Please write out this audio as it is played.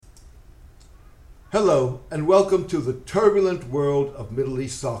Hello, and welcome to the turbulent world of Middle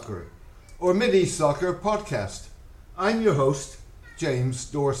East soccer, or Mideast Soccer podcast. I'm your host, James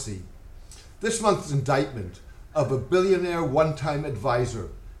Dorsey. This month's indictment of a billionaire one-time advisor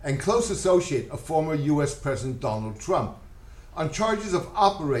and close associate of former U.S. President Donald Trump on charges of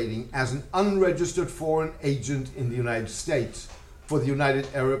operating as an unregistered foreign agent in the United States for the United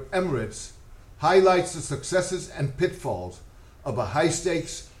Arab Emirates highlights the successes and pitfalls of a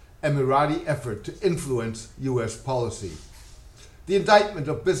high-stakes Emirati effort to influence U.S. policy. The indictment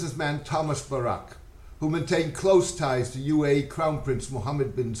of businessman Thomas Barak, who maintained close ties to UAE Crown Prince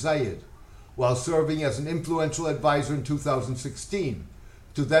Mohammed bin Zayed, while serving as an influential advisor in 2016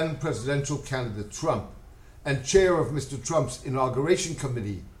 to then presidential candidate Trump, and chair of Mr. Trump's inauguration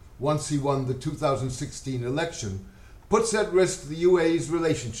committee once he won the 2016 election, puts at risk the UAE's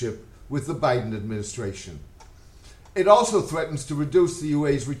relationship with the Biden administration. It also threatens to reduce the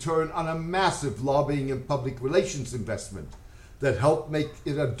UAE's return on a massive lobbying and public relations investment that helped make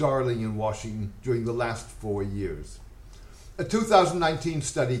it a darling in Washington during the last 4 years. A 2019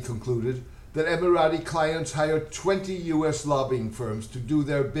 study concluded that Emirati clients hired 20 U.S. lobbying firms to do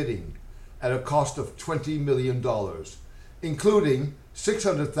their bidding at a cost of $20 million, including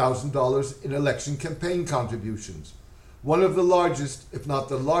 $600,000 in election campaign contributions, one of the largest, if not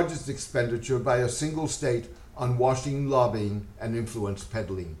the largest expenditure by a single state on Washington lobbying and influence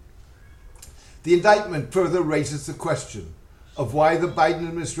peddling. The indictment further raises the question of why the Biden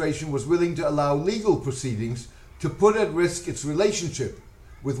administration was willing to allow legal proceedings to put at risk its relationship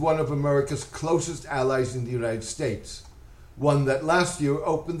with one of America's closest allies in the United States, one that last year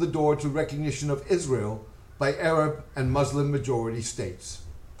opened the door to recognition of Israel by Arab and Muslim majority states.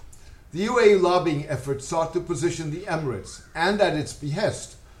 The UAE lobbying effort sought to position the Emirates, and at its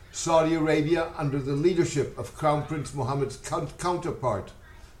behest, Saudi Arabia under the leadership of Crown Prince Mohammed's counterpart,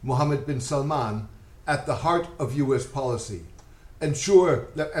 Mohammed bin Salman, at the heart of U.S. policy, ensure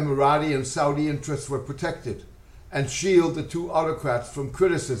that Emirati and Saudi interests were protected, and shield the two autocrats from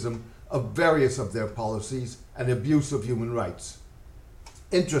criticism of various of their policies and abuse of human rights.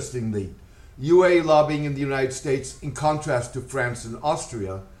 Interestingly, UAE lobbying in the United States, in contrast to France and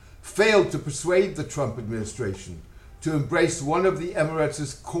Austria, failed to persuade the Trump administration to embrace one of the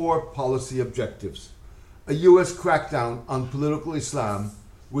Emirates' core policy objectives, a U.S. crackdown on political Islam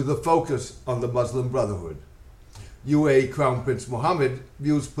with a focus on the Muslim Brotherhood. UAE Crown Prince Mohammed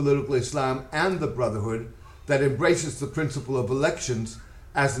views political Islam and the Brotherhood that embraces the principle of elections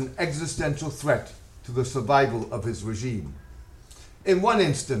as an existential threat to the survival of his regime. In one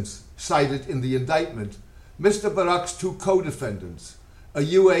instance, cited in the indictment, Mr. Barak's two co-defendants, a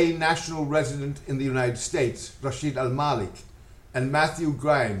UAE national resident in the United States, Rashid Al-Malik, and Matthew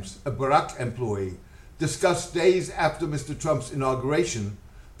Grimes, a Barak employee, discussed days after Mr. Trump's inauguration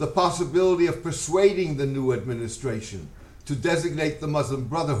the possibility of persuading the new administration to designate the Muslim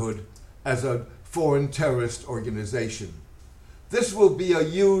Brotherhood as a foreign terrorist organization. This will be a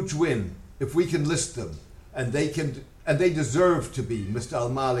huge win if we can list them, and they deserve to be, Mr.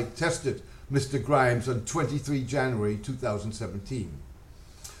 Al-Malik tested Mr. Grimes on 23 January 2017.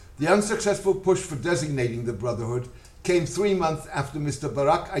 The unsuccessful push for designating the Brotherhood came 3 months after Mr.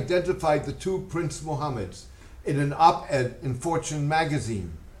 Barak identified the two Prince Mohammeds in an op-ed in Fortune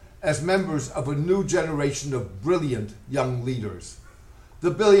magazine as members of a new generation of brilliant young leaders. The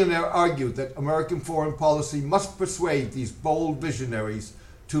billionaire argued that American foreign policy must persuade these bold visionaries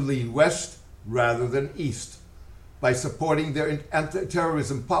to lean west rather than east. By supporting their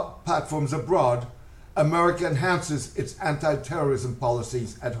anti-terrorism platforms abroad, America enhances its anti-terrorism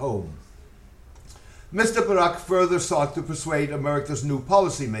policies at home. Mr. Barak further sought to persuade America's new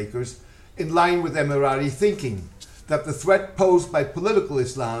policymakers, in line with Emirati thinking, that the threat posed by political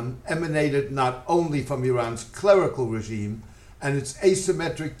Islam emanated not only from Iran's clerical regime and its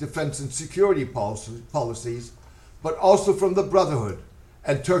asymmetric defense and security policies, but also from the Brotherhood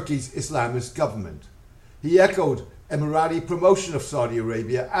and Turkey's Islamist government. He echoed Emirati promotion of Saudi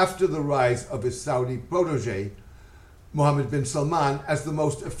Arabia after the rise of his Saudi protege, Mohammed bin Salman, as the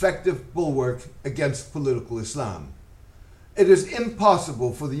most effective bulwark against political Islam. It is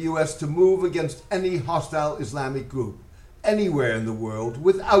impossible for the U.S. to move against any hostile Islamic group anywhere in the world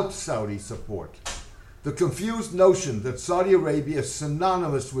without Saudi support. The confused notion that Saudi Arabia is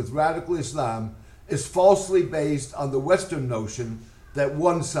synonymous with radical Islam is falsely based on the Western notion that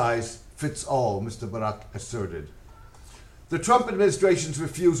one size fits all, Mr. Barak asserted. The Trump administration's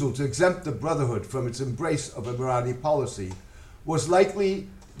refusal to exempt the Brotherhood from its embrace of Emirati policy was likely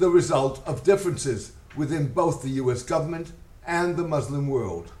the result of differences within both the U.S. government and the Muslim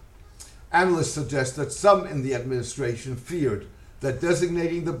world. Analysts suggest that some in the administration feared that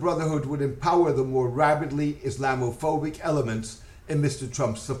designating the Brotherhood would empower the more rabidly Islamophobic elements in Mr.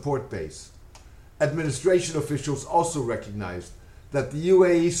 Trump's support base. Administration officials also recognized that the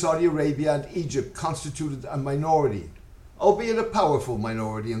UAE, Saudi Arabia, and Egypt constituted a minority, albeit a powerful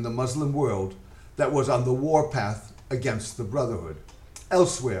minority in the Muslim world, that was on the warpath against the Brotherhood.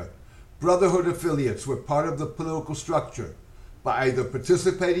 Elsewhere, Brotherhood affiliates were part of the political structure by either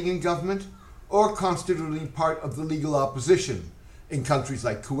participating in government or constituting part of the legal opposition in countries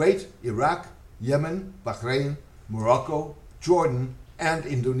like Kuwait, Iraq, Yemen, Bahrain, Morocco, Jordan, and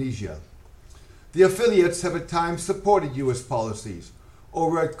Indonesia. The affiliates have at times supported U.S. policies or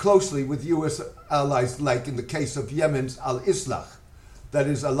worked closely with U.S. allies, like in the case of Yemen's Al-Islah, that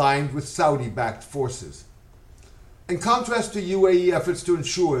is aligned with Saudi-backed forces. In contrast to UAE efforts to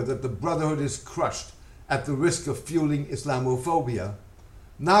ensure that the Brotherhood is crushed at the risk of fueling Islamophobia,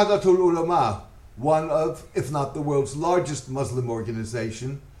 Nahdlatul Ulama, one of, if not the world's largest Muslim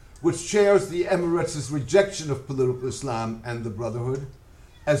organization, which shares the Emirates' rejection of political Islam and the Brotherhood,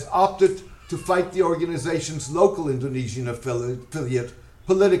 has opted to fight the organization's local Indonesian affiliate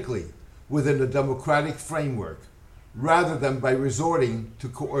politically within a democratic framework, rather than by resorting to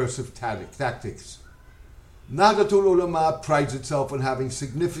coercive tactics. Nahdlatul Ulama prides itself on having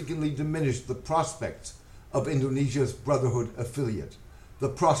significantly diminished the prospects of Indonesia's Brotherhood affiliate, the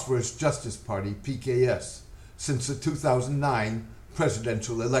Prosperous Justice Party, PKS, since the 2009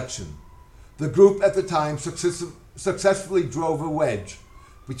 presidential election. The group at the time successfully drove a wedge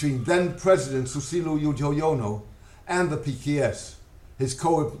between then-President Susilo Yudhoyono and the PKS, his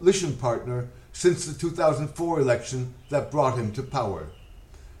coalition partner since the 2004 election that brought him to power.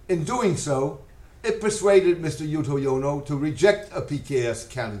 In doing so, it persuaded Mr. Yudhoyono to reject a PKS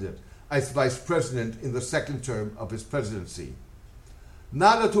candidate as vice president in the second term of his presidency.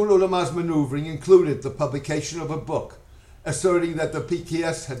 Nahdlatul Ulama's maneuvering included the publication of a book asserting that the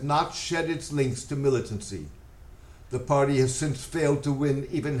PKS had not shed its links to militancy. The party has since failed to win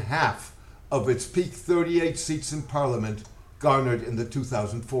even half of its peak 38 seats in parliament garnered in the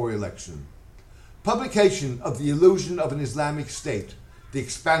 2004 election. Publication of The Illusion of an Islamic State, the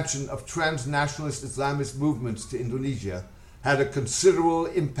expansion of transnationalist Islamist movements to Indonesia, had a considerable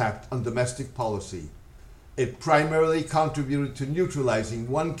impact on domestic policy. It primarily contributed to neutralizing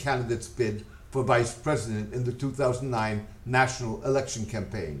one candidate's bid for vice president in the 2009 national election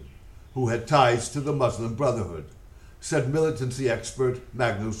campaign, who had ties to the Muslim Brotherhood, said militancy expert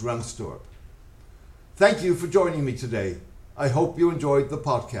Magnus Ranstorp. Thank you for joining me today. I hope you enjoyed the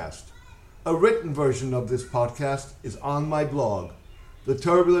podcast. A written version of this podcast is on my blog, The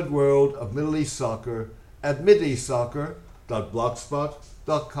Turbulent World of Middle East Soccer, at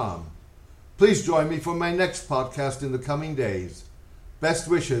mideastsoccer.blogspot.com. Please join me for my next podcast in the coming days. Best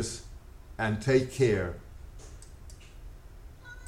wishes and take care.